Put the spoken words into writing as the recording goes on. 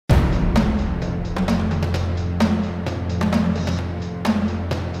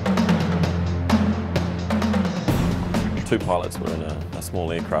Two pilots were in a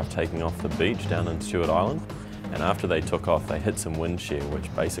small aircraft taking off the beach down in Stewart Island, and after they took off they hit some wind shear,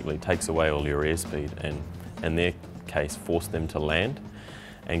 which basically takes away all your airspeed and in their case forced them to land.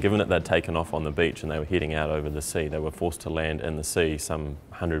 And given that they'd taken off on the beach and they were heading out over the sea, they were forced to land in the sea some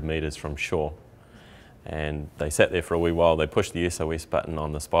 100 metres from shore. And they sat there for a wee while. They pushed the SOS button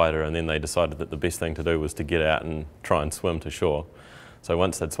on the Spider, and then they decided that the best thing to do was to get out and try and swim to shore. So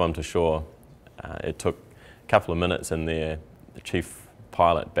once they'd swum to shore, it took a couple of minutes, and the chief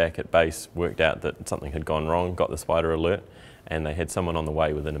pilot back at base worked out that something had gone wrong, got the Spider alert, and they had someone on the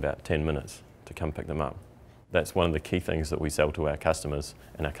way within about 10 minutes to come pick them up. That's one of the key things that we sell to our customers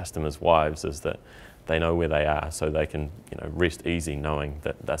and our customers' wives, is that they know where they are, so they can rest easy knowing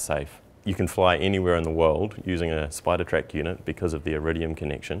that they're safe. You can fly anywhere in the world using a Spidertrack unit because of the Iridium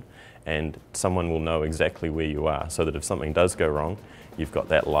connection, and someone will know exactly where you are, so that if something does go wrong, you've got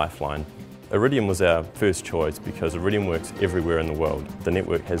that lifeline. Iridium was our first choice because Iridium works everywhere in the world. The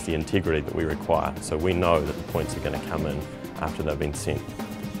network has the integrity that we require, so we know that the points are going to come in after they've been sent.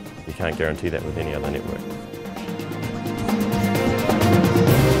 You can't guarantee that with any other network.